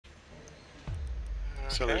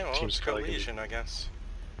So Okay, their well, team's it's probably gonna collision, I guess.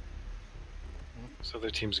 So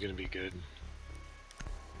their team's gonna be good.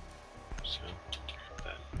 So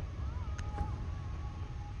that.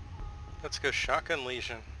 Let's go shotgun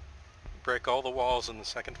lesion. Break all the walls on the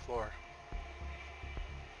second floor.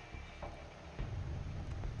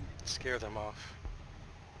 Scare them off.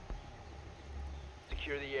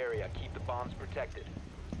 Secure the area. Keep the bombs protected.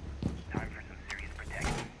 Time for some serious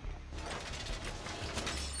protection.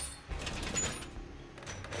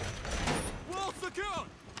 Wall secured!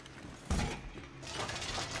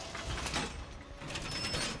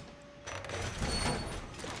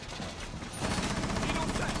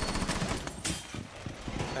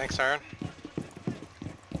 Thanks, Aaron.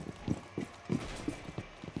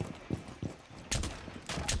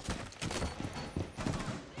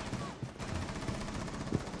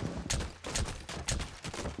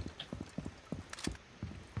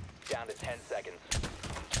 Down to 10 seconds.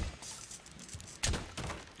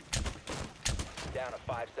 Down to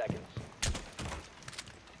 5 seconds.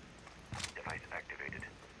 Device activated.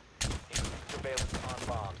 Surveillance on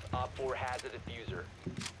bombs. Op 4 has a diffuser.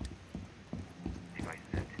 Device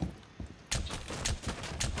set.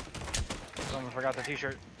 Someone forgot the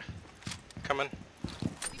t-shirt. Coming.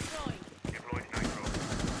 Deployed nitro.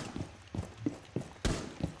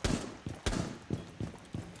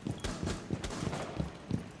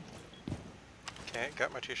 Okay,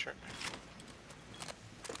 got my t-shirt.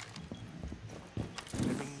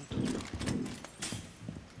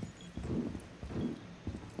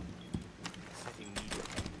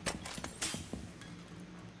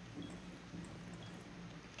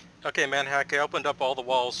 Okay, Manhack, I opened up all the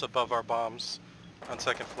walls above our bombs on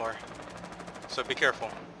second floor. So be careful.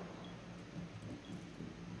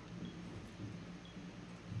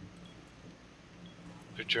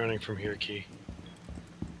 They're joining from here, Key.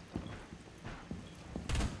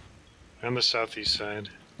 On the southeast side.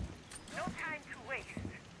 No time to waste.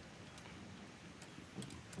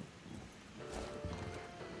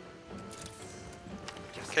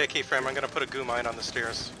 Okay, Keyframe, I'm gonna put a goo mine on the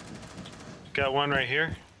stairs. Got one right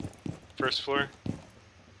here. First floor.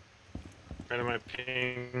 Right on my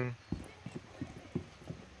ping.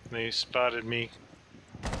 They spotted me.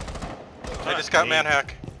 I just got me.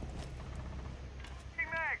 Manhack.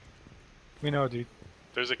 We know, dude.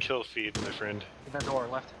 There's a kill feed, my friend. In that door,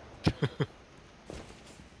 left.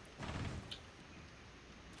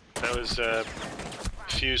 That was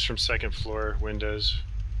fused from second floor windows.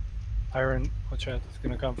 Iron, watch out, it's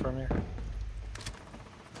gonna come from here.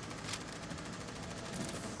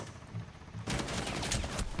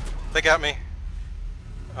 They got me.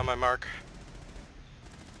 On my mark.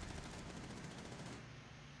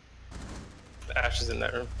 The ash is in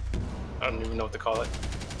that room. I don't even know what to call it.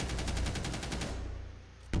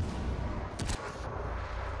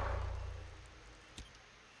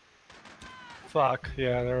 Fuck,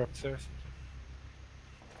 yeah, they're upstairs.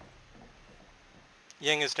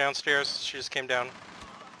 Ying is downstairs. She just came down.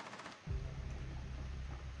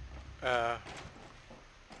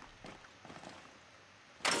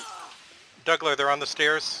 Dougler, they're on the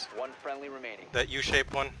stairs. One friendly remaining. That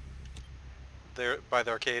U-shaped one. They're by the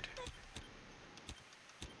arcade.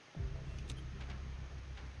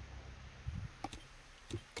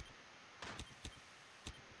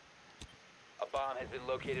 A bomb has been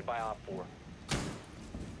located by Op 4.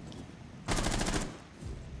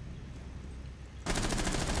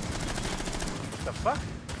 What the fuck?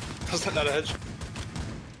 How's that not a hedge?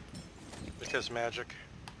 Because magic.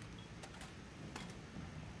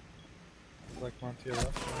 Like one to your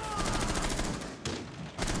left.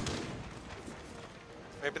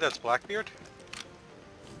 Maybe that's Blackbeard?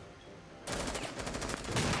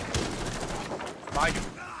 Behind you.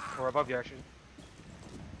 Or above you, actually.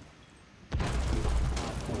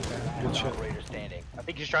 Good shit. Operator standing. I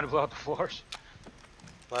think he's trying to blow out the floors.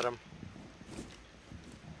 Let him.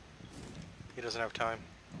 He doesn't have time.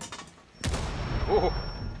 Ooh.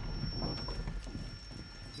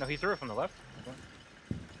 No, he threw it from the left.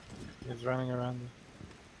 He's running around.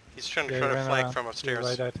 He's trying to flank from upstairs.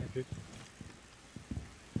 Right, I think, dude.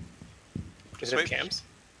 Does it have cams?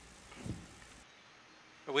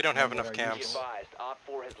 We don't have enough Be cams. advised, Op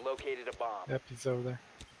 4 has located a bomb. Yep, he's over there.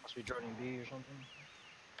 Must be joining B or something.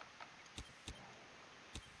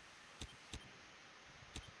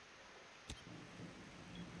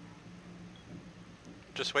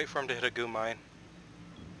 Just wait for him to hit a goo mine.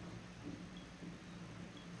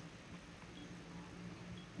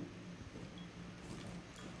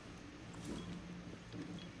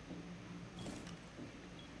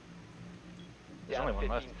 There's Down only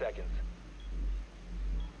to one 15 left. seconds.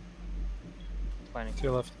 Planning. To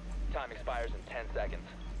your left. Time expires in 10 seconds.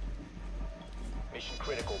 Mission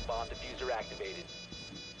critical. Bomb diffuser activated.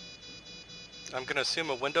 I'm gonna assume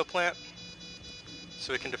a window plant,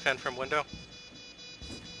 so we can defend from window.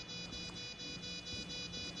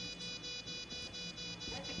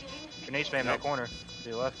 Grenade spam in that corner. To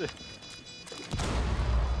the left.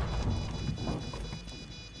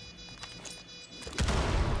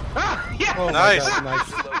 Ah! Yeah! Oh my Nice. God,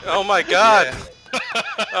 nice. Oh my god!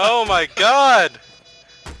 Oh my god!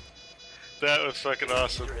 That was fucking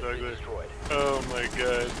awesome, Diffuser has been Douglas. destroyed. Oh my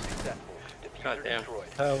god. Successful. Diffuser God damn. destroyed.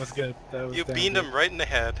 That was good. That was You damn beamed good. him right in the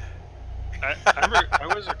head.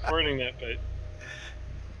 I was recording that, but...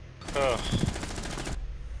 Oh,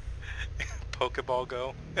 Pokeball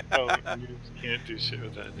go. oh, you can't do shit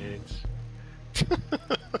with that nades.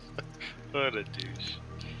 What a douche.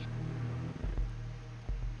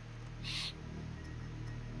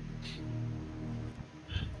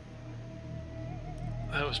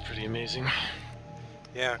 That was pretty amazing.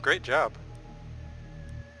 Yeah, great job.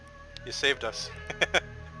 You saved us.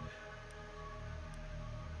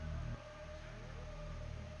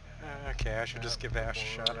 Okay, I should just give Ash a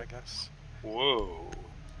shot, I guess. Whoa.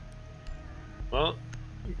 Well...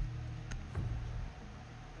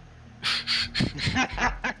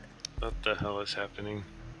 What the hell is happening?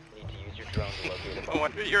 Need to use your drone to locate a No bomb.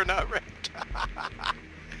 wonder you're not wrecked.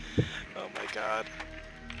 Oh my god.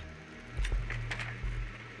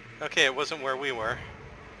 Okay, it wasn't where we were.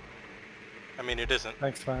 I mean, it isn't.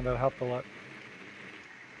 Thanks, man. That helped a lot.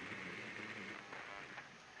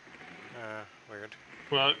 Weird.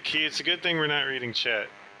 Well, Key, it's a good thing we're not reading chat.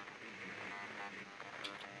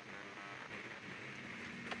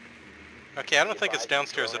 Okay, I don't think it's Be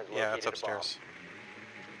advised, downstairs. drone has Yeah, it's located a bomb. upstairs.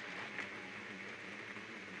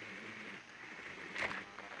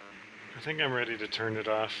 I think I'm ready to turn it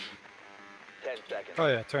off. 10 seconds. Oh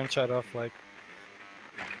yeah, turn chat off. Like,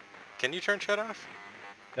 Can you turn chat off?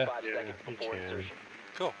 5 Yeah, seconds you before can. insertion.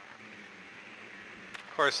 Cool.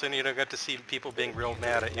 Of course, then you don't get to see people being real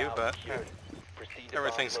mad at you, Now but secured. Proceed to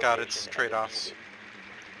everything's bomb got its location and trade-offs. defuse it.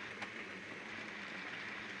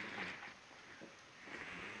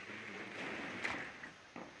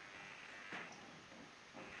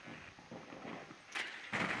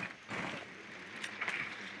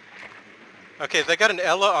 Okay, they got an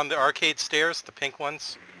Ella on the arcade stairs, the pink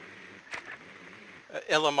ones.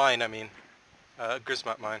 Ella mine, I mean.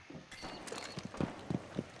 Grismot mine.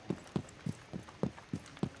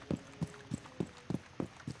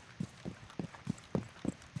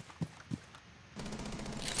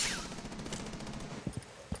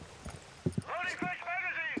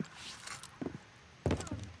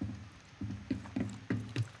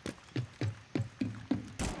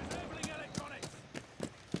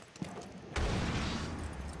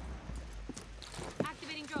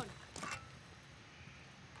 Activating drone.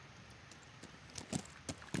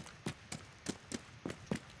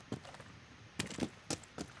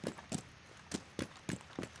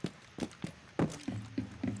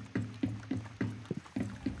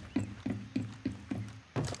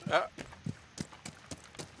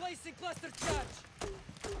 Placing cluster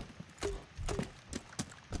charge.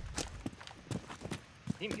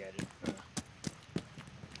 Team gadget.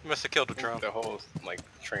 You must have killed a drone. The whole like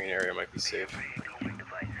train area might be safe.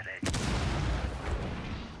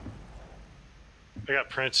 I got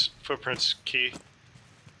prints, footprints, Key.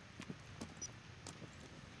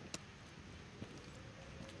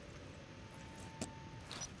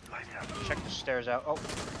 Check the stairs out. Oh.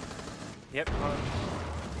 Yep.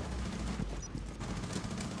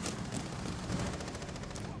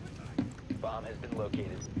 Bomb has been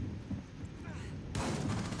located.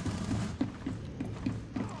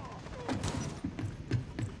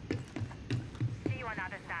 See you on the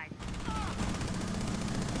other side.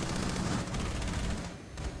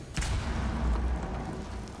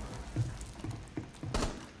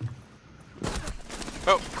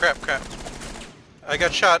 Oh, crap. I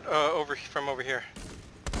got shot from over here.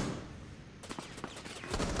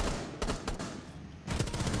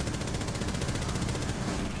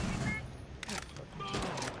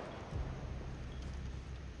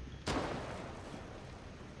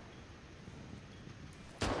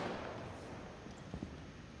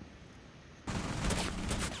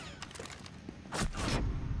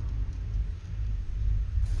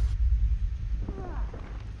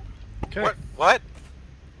 okay. What?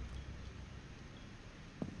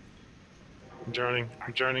 I'm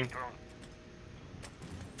joining.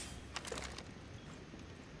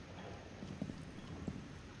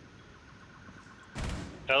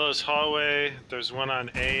 Ella's hallway, there's one on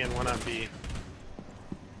A and one on B.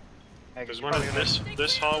 There's one in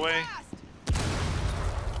this hallway.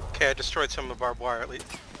 Okay, I destroyed some of the barbed wire at least.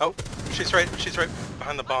 Oh, she's right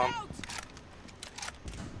behind the bomb.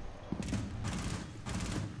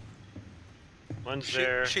 One's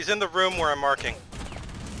there. She's in the room where I'm marking.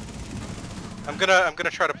 I'm gonna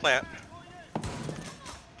try to plant.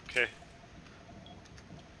 Okay.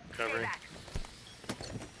 Covering.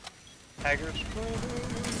 Haggers.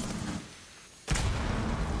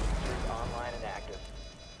 Online and active.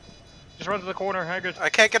 Just run to the corner, Haggers. I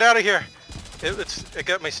can't get out of here. It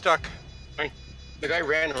got me stuck. I mean, the guy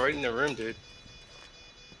ran right in the room, dude.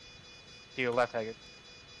 To your left, Haggard.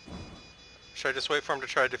 Should I just wait for him to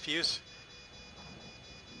try to defuse?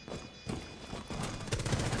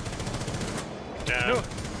 Down.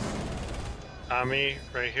 Ami,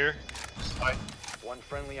 right here. Hi. One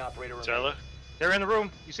friendly operator remaining. Zella. They're in the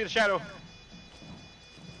room. You see the shadow.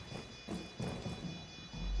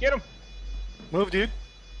 Get him. Move, dude.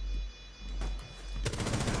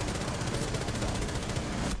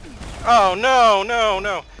 Oh no, no,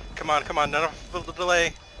 no! Come on, come on! Enough of a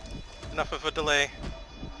delay. Enough of a delay.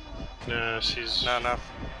 No, she's. Not enough.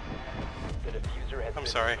 The diffuser has I'm been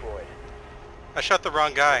sorry. destroyed. I shot the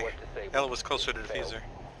wrong guy. What to say Ella when was closer to the failed. diffuser.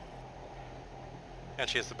 And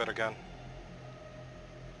she has the better gun.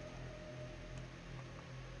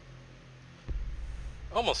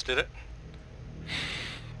 Almost did it.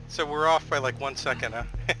 So we're off by like 1 second, huh?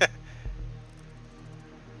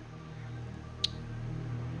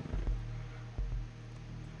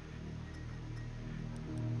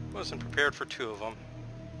 Wasn't prepared for 2 of them.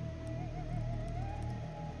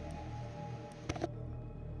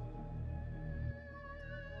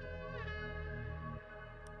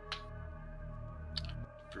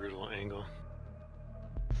 Brutal angle.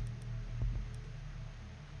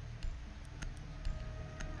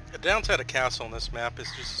 The downside of castle in this map is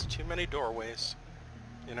just too many doorways.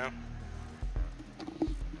 You know?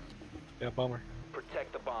 Yeah, bummer.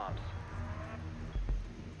 Protect the bombs.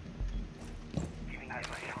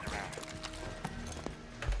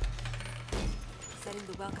 Setting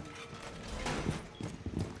the welcome mat.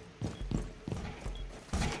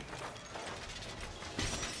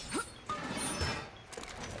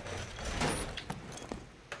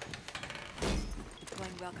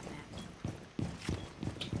 Deploying welcome mat.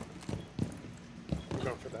 I'm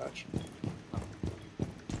going for the hatch.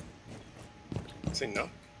 Say no.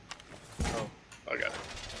 Oh. I got it.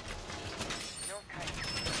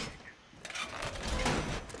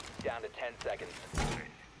 Down to 10 seconds.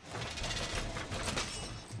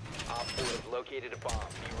 Op 4 has located a bomb.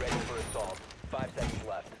 Be ready for assault. 5 seconds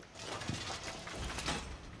left.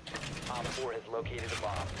 Op 4 has located a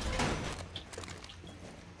bomb.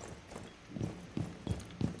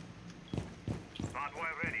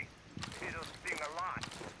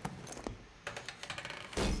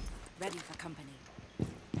 Ready for company.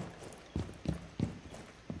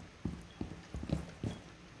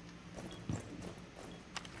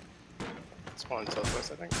 Spawn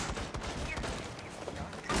southwest, I think.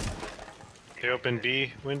 They open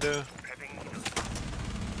B window.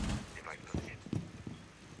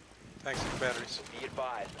 Thanks for the batteries. Be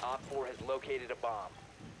advised, Op 4 has located a bomb.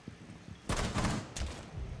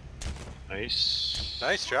 Nice.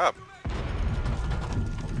 Nice job. I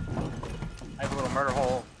have a little murder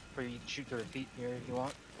hole for you to shoot through the feet here if you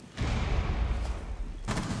want.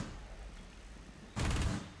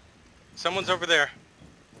 Someone's over there.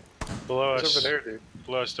 Below He's us. over there, dude.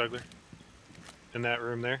 Below us, Dougler. In that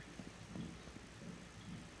room there.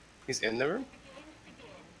 He's in the room?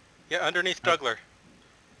 Yeah, underneath Dougler.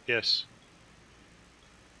 Yes.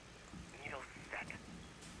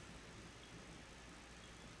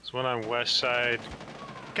 There's one on west side.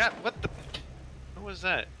 God, what the? What was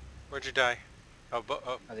that? Where'd you die? Oh,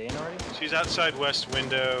 Are they in already? She's outside west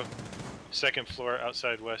window. Second floor,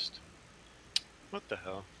 outside west. What the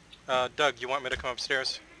hell? Doug, you want me to come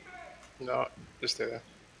upstairs? No, just stay there.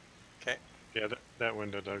 Okay. Yeah, that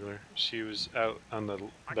window, Dougler. She was out on the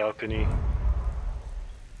balcony.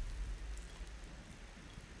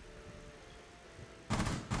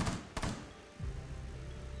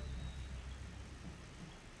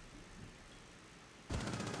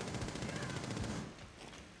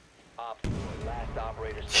 Op 4, last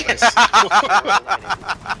operator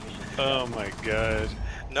Oh my god.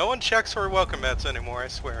 No one checks for welcome mats anymore, I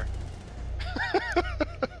swear.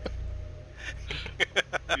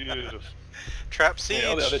 Beautiful. Trap siege. Yeah,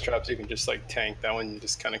 all the other traps you can just like tank. That one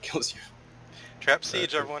just kind of kills you. Trap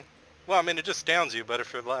siege, everyone. Well, I mean, it just downs you, but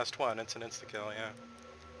for the last one, it's an insta-kill, yeah.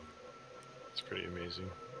 It's pretty amazing.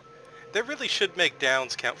 They really should make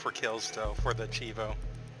downs count for kills, though, for the Chivo.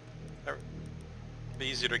 It'd be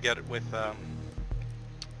easier to get it with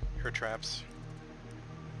her traps.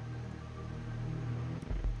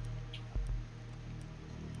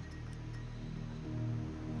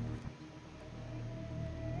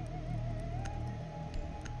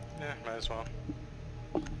 Yeah, might as well.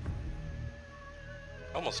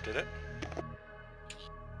 Almost did it.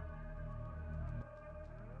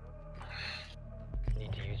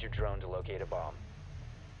 Need to use your drone to locate a bomb.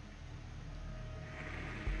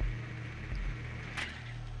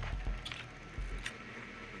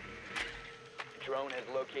 Drone has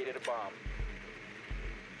located a bomb.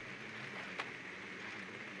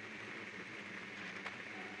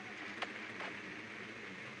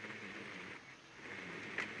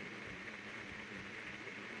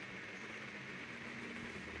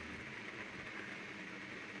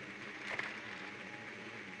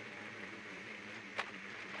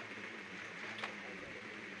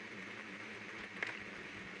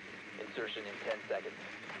 Insertion in 10 seconds.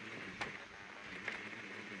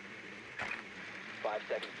 5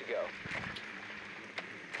 seconds to go.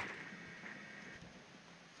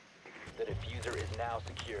 The diffuser is now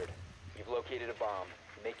secured. You've located a bomb.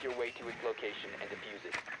 Make your way to its location and defuse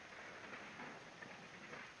it.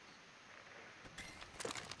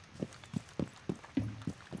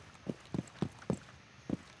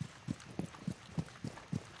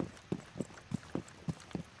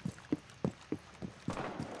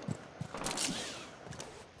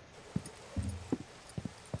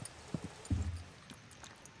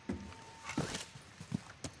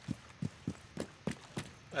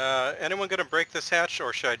 Anyone gonna break this hatch,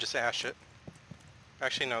 or should I just ash it?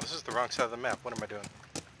 Actually, no, this is the wrong side of the map. What am I doing?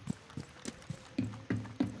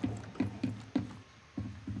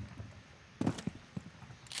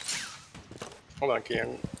 Hold on,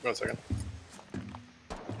 Kian. 1 second.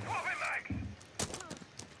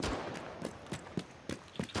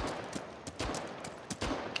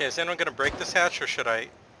 Okay, is anyone gonna break this hatch, or should I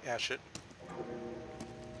ash it?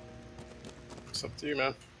 It's up to you,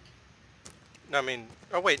 man. No, I mean,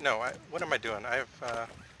 oh wait, no. What am I doing? I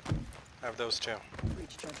have those two.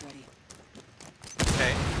 Breach charge ready.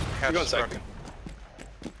 Okay, hatch going is second. broken.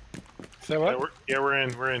 Say Yeah, what? we're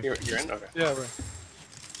in. We're in. You're in? Okay. Yeah, right.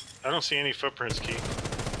 I don't see any footprints, Key.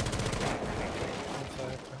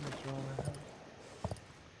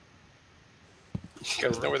 You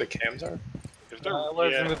guys know where the cams are? If they're,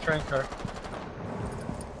 Lives in yeah, the train car.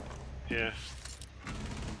 yeah.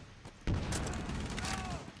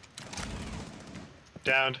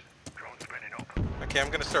 Downed. Okay, I'm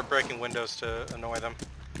gonna start breaking windows to annoy them.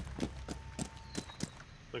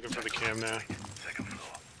 Looking for the cam now.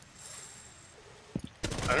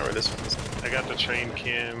 I don't know where this one is. I got the train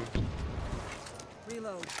cam.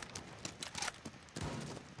 Reload.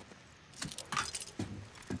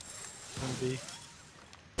 One B.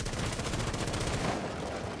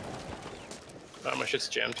 Oh, my shit's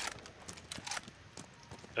jammed.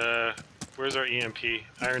 Where's our EMP?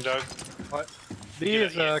 Iron Dog? What? B Yeah,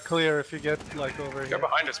 is yeah. clear if you get like over They're here.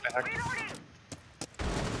 behind us, man.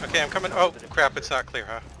 Okay, I'm coming. Oh crap! It's not clear,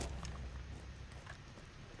 huh?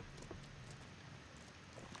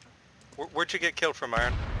 Where'd you get killed from,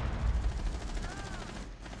 Iron?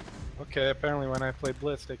 Okay, apparently when I play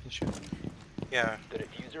Blitz they can shoot. Yeah. The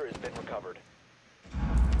diffuser has been recovered.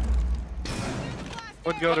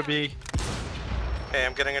 Would go to B. Okay,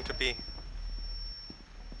 I'm getting into B.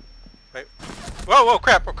 Wait. Whoa! Whoa!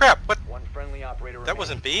 Crap! Oh crap! What? One friendly operator That remaining.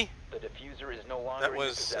 wasn't B. The diffuser is no longer That in your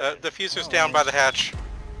was possession. the fuser's down by the hatch.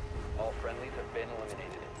 All friendlies have been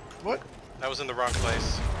eliminated. What? That was in the wrong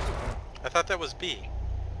place. I thought that was B.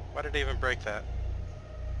 Why did I even break that?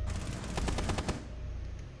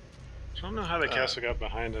 I don't know how the castle got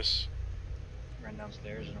behind us. Ran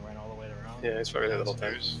downstairs and ran all the way around. Yeah, it's probably there the whole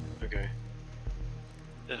time. Downstairs? Okay.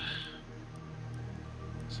 Ugh.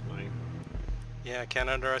 It's annoying. Yeah, I can't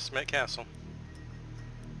underestimate Castle.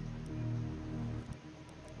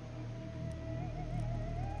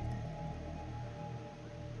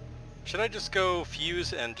 Should I just go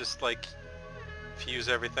fuse and just like fuse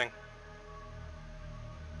everything?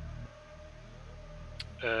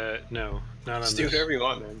 No, not on Just do this. whatever you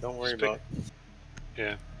want, man. Don't worry Just pick- about.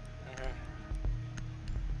 Yeah. Okay.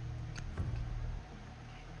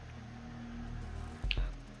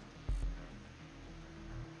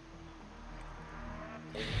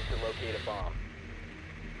 We need to locate a bomb.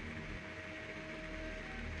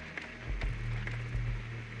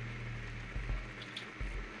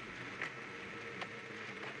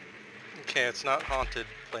 Okay, it's not haunted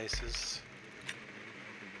places.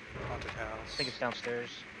 Haunted house. I think it's downstairs.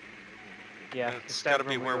 Yeah, It's that gotta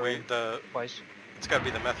be room where were we in the. twice. It's gotta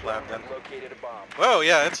be the meth lab then. Have located a bomb. Whoa,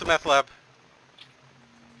 yeah, it's a meth lab.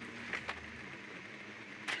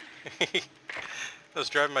 I was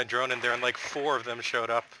driving my drone in there and like 4 of them showed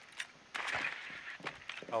up.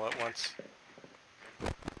 All at once. 10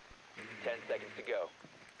 seconds to go.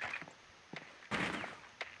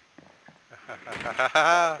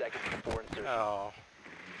 Seconds before insertion. Oh.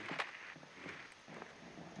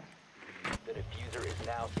 The diffuser is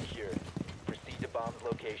now secure. Proceed to bomb's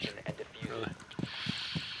location and defuse Really? it.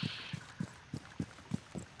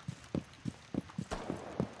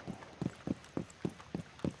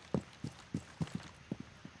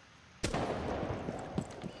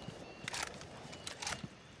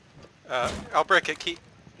 I'll break it, Key.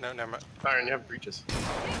 No, never mind. Byron, you have breaches?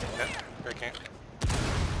 Yeah, breaking it.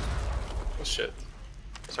 Oh shit.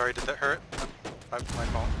 Sorry, did that hurt? My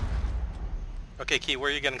fault. Okay, Key,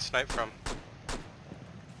 where are you getting sniped from?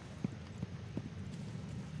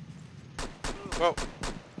 Whoa.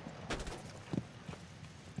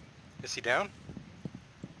 Is he down?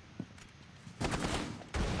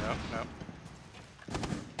 No, no.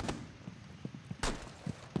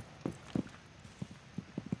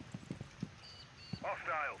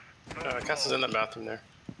 Cass is in the bathroom there.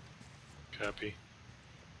 Copy.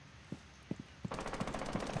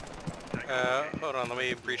 Hold on, let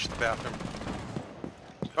me breach the bathroom.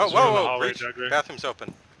 Oh, There's one in the whoa, hallway, breach. Doug, right? Bathroom's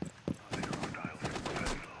open.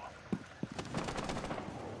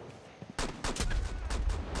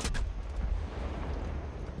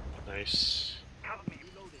 Nice.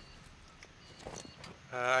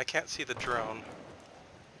 I can't see the drone.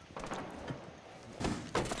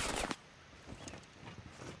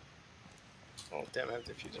 Oh damn, I have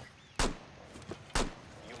diffuser.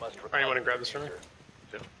 You must recover Alright, you wanna the grab this from me?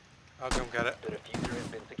 diffuser. I'll go get it. The diffuser has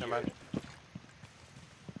been Never secured. mind.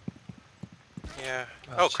 Yeah.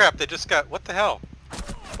 Oh crap, they just got... What the hell?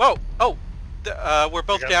 Whoa! Oh! We're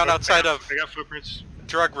both down outside of I got footprints.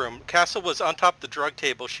 drug room. Castle was on top of the drug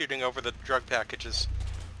table shooting over the drug packages.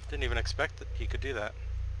 Didn't even expect that he could do that.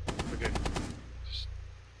 Okay. Just-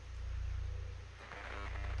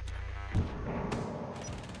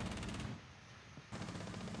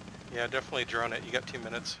 Yeah, definitely drone it. You got 2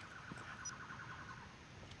 minutes.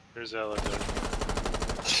 There's Ella. Doug.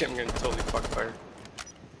 I'm getting totally fucked by her.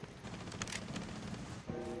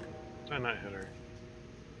 Did I not hit her?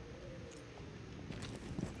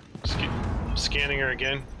 I'm scanning her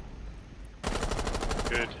again.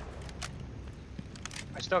 Good.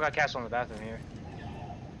 I still got Castle in the bathroom here.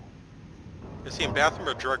 Is he in bathroom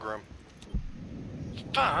or drug room?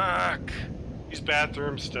 Fuck! He's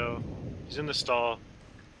bathroom still. He's in the stall.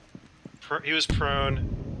 He was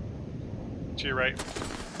prone. To your right.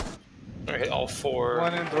 Alright, all four.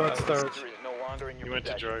 One in drug The storage. diffuser is no longer in your He went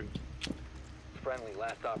to possession. drug. Friendly,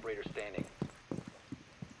 last operator standing.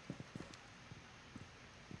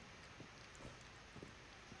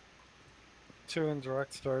 Two in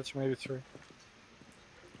direct storage, maybe three.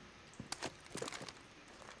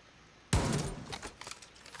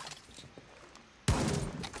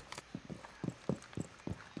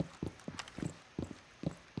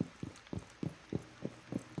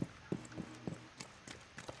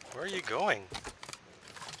 Where are you going?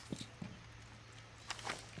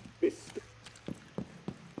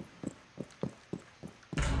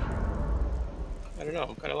 I don't know,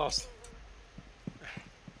 I'm kinda lost.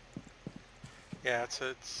 Yeah, it's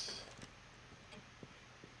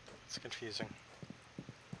confusing.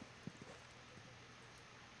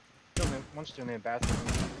 One's still in the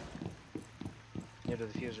bathroom. Near the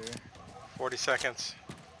diffuser. 40 seconds.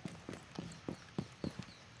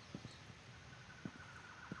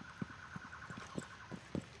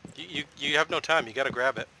 You have no time. You gotta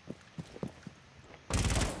grab it.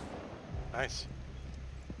 Nice.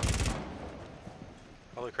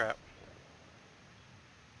 Holy crap.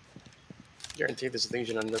 Guarantee there's a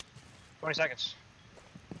Legion under. 20 seconds.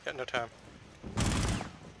 Got no time.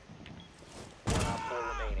 1 op 4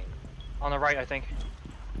 remaining. On the right, I think.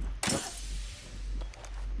 10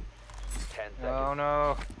 seconds. Oh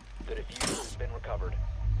no. The diffuser has been recovered.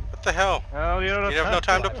 What the hell? Oh, you don't You have no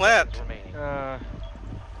time to 5 plant. seconds remaining.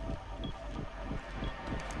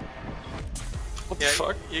 What Yeah, the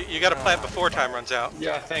fuck? you gotta plant before time runs out.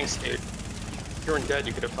 Yeah, thanks, Gabe. If you weren't dead,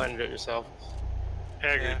 you could have planted it yourself.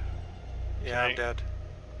 Haggard, Yeah, I'm Okay. dead.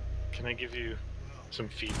 can I give you some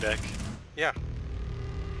feedback? Yeah.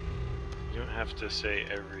 You don't have to say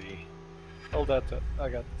every... Hold that, I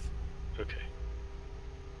got this. Okay.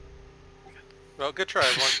 Well, good try,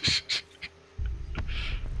 everyone.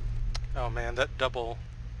 Oh man, that double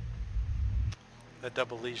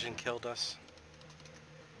Legion killed us.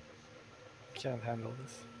 Can't handle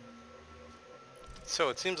this. So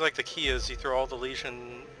it seems like the key is you throw all the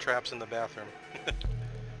Legion traps in the bathroom.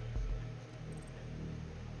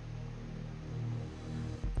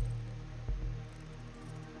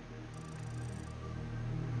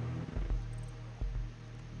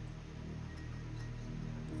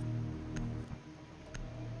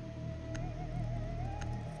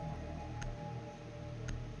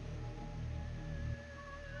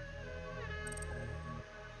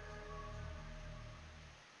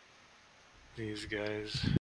 These guys.